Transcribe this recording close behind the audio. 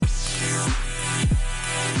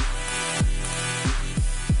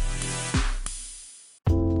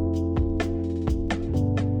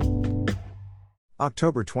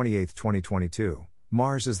October 28, 2022,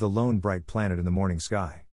 Mars is the lone bright planet in the morning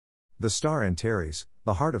sky. The star Antares,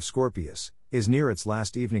 the heart of Scorpius, is near its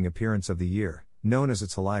last evening appearance of the year, known as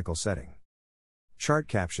its heliacal setting. Chart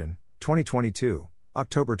caption, 2022,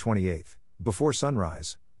 October 28. Before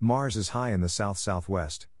sunrise, Mars is high in the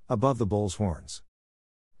south-southwest, above the Bull's Horns.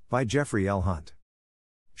 By Jeffrey L. Hunt.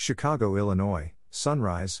 Chicago, Illinois,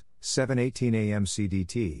 sunrise, 7:18 a.m.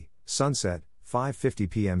 CDT, sunset, 5:50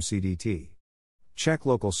 p.m. CDT. Check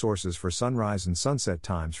local sources for sunrise and sunset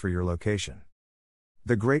times for your location.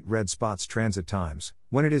 The Great Red Spot's transit times,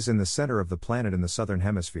 when it is in the center of the planet in the southern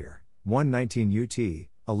hemisphere, 1:19 UT,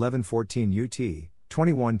 11:14 UT,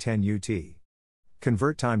 21:10 UT.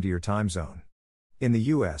 Convert time to your time zone. In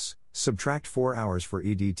the US, subtract 4 hours for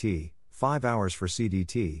EDT, 5 hours for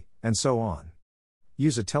CDT, and so on.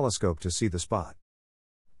 Use a telescope to see the spot.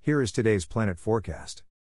 Here is today's planet forecast.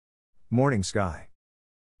 Morning sky.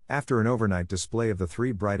 After an overnight display of the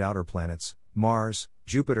three bright outer planets, Mars,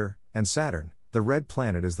 Jupiter, and Saturn, the red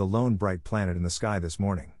planet is the lone bright planet in the sky this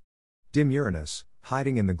morning. Dim Uranus,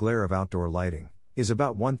 hiding in the glare of outdoor lighting, is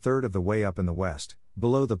about 1/3 of the way up in the west,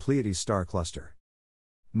 below the Pleiades star cluster.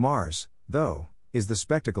 Mars, though, is the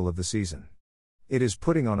spectacle of the season. It is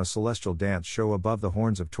putting on a celestial dance show above the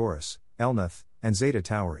horns of Taurus, Elnath, and Zeta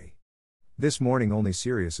Tauri. This morning only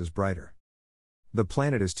Sirius is brighter. The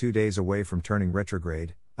planet is 2 days away from turning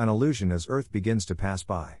retrograde, an illusion as Earth begins to pass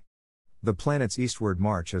by. The planet's eastward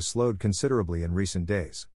march has slowed considerably in recent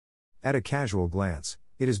days. At a casual glance,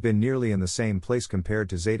 it has been nearly in the same place compared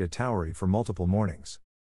to Zeta Tauri for multiple mornings.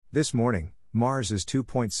 This morning, Mars is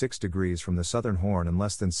 2.6 degrees from the southern horn and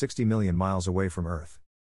less than 60 million miles away from Earth.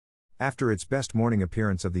 After its best morning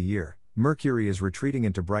appearance of the year, Mercury is retreating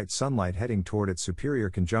into bright sunlight, heading toward its superior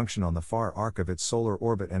conjunction on the far arc of its solar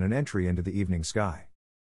orbit and an entry into the evening sky.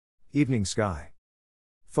 Evening sky.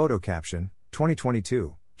 Photo caption,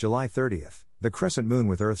 2022, July 30th, the crescent moon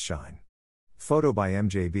with Earthshine. Photo by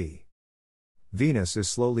MJB. Venus is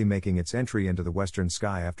slowly making its entry into the western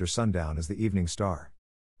sky after sundown as the evening star.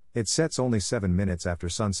 It sets only 7 minutes after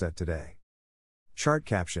sunset today. Chart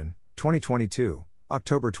caption, 2022,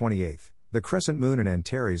 October 28th, the crescent moon and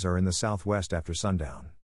Antares are in the southwest after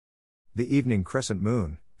sundown. The evening crescent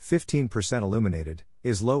moon, 15% illuminated,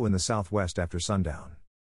 is low in the southwest after sundown.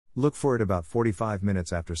 Look for it about 45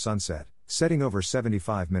 minutes after sunset, setting over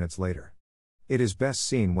 75 minutes later. It is best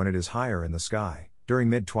seen when it is higher in the sky, during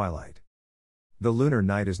mid-twilight. The lunar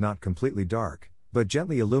night is not completely dark, but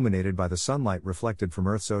gently illuminated by the sunlight reflected from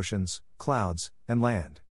Earth's oceans, clouds, and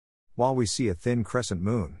land. While we see a thin crescent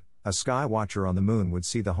moon, a sky watcher on the moon would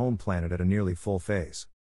see the home planet at a nearly full phase.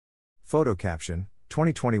 Photo caption,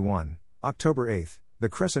 2021, October 8th, the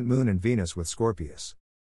crescent moon and Venus with Scorpius.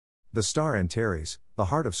 The star Antares, the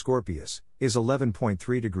heart of Scorpius, is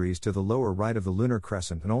 11.3 degrees to the lower right of the lunar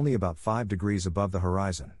crescent and only about 5 degrees above the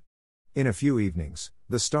horizon. In a few evenings,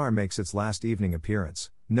 the star makes its last evening appearance,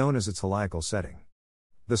 known as its heliacal setting.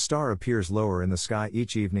 The star appears lower in the sky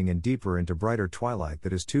each evening and deeper into brighter twilight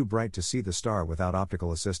that is too bright to see the star without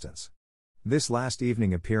optical assistance. This last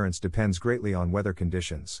evening appearance depends greatly on weather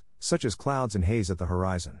conditions, such as clouds and haze at the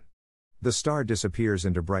horizon. The star disappears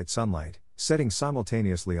into bright sunlight, setting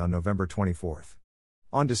simultaneously on November 24th.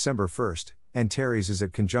 On December 1st, Antares is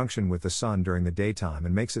at conjunction with the Sun during the daytime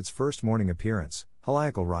and makes its first morning appearance,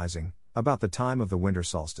 heliacal rising, about the time of the winter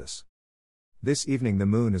solstice. This evening the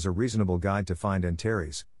moon is a reasonable guide to find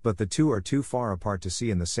Antares, but the two are too far apart to see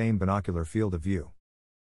in the same binocular field of view.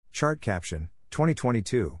 Chart caption,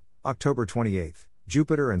 2022, October 28th,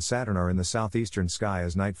 Jupiter and Saturn are in the southeastern sky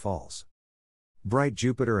as night falls. Bright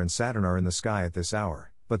Jupiter and Saturn are in the sky at this hour,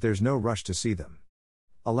 but there's no rush to see them.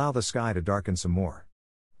 Allow the sky to darken some more.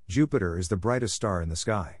 Jupiter is the brightest star in the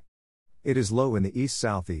sky. It is low in the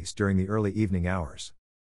east-southeast during the early evening hours.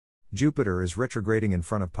 Jupiter is retrograding in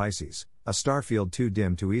front of Pisces, a star field too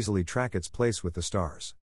dim to easily track its place with the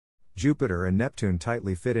stars. Jupiter and Neptune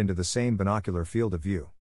tightly fit into the same binocular field of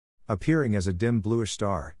view. Appearing as a dim bluish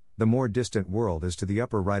star, the more distant world is to the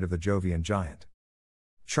upper right of the Jovian giant.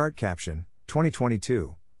 Chart caption,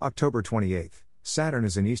 2022, October 28th, Saturn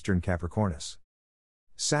is in eastern Capricornus.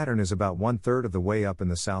 Saturn is about 1/3 of the way up in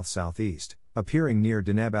the south-southeast, appearing near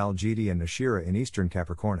Deneb Algedi and Nashira in eastern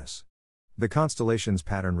Capricornus. The constellation's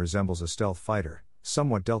pattern resembles a stealth fighter,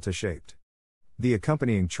 somewhat delta-shaped. The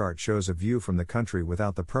accompanying chart shows a view from the country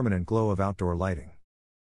without the permanent glow of outdoor lighting.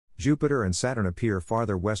 Jupiter and Saturn appear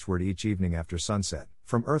farther westward each evening after sunset,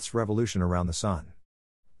 from Earth's revolution around the Sun.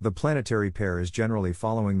 The planetary pair is generally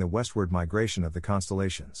following the westward migration of the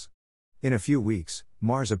constellations. In a few weeks,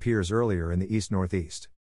 Mars appears earlier in the east-northeast.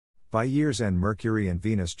 By year's end, Mercury and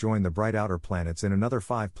Venus join the bright outer planets in another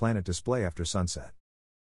 5-planet display after sunset.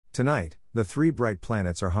 Tonight, the 3 bright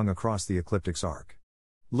planets are hung across the ecliptic's arc.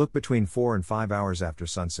 Look between 4 and 5 hours after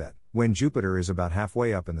sunset, when Jupiter is about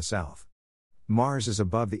halfway up in the south. Mars is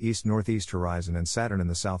above the east-northeast horizon and Saturn in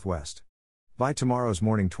the southwest. By tomorrow's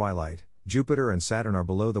morning twilight, Jupiter and Saturn are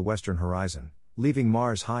below the western horizon, leaving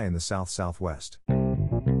Mars high in the south-southwest.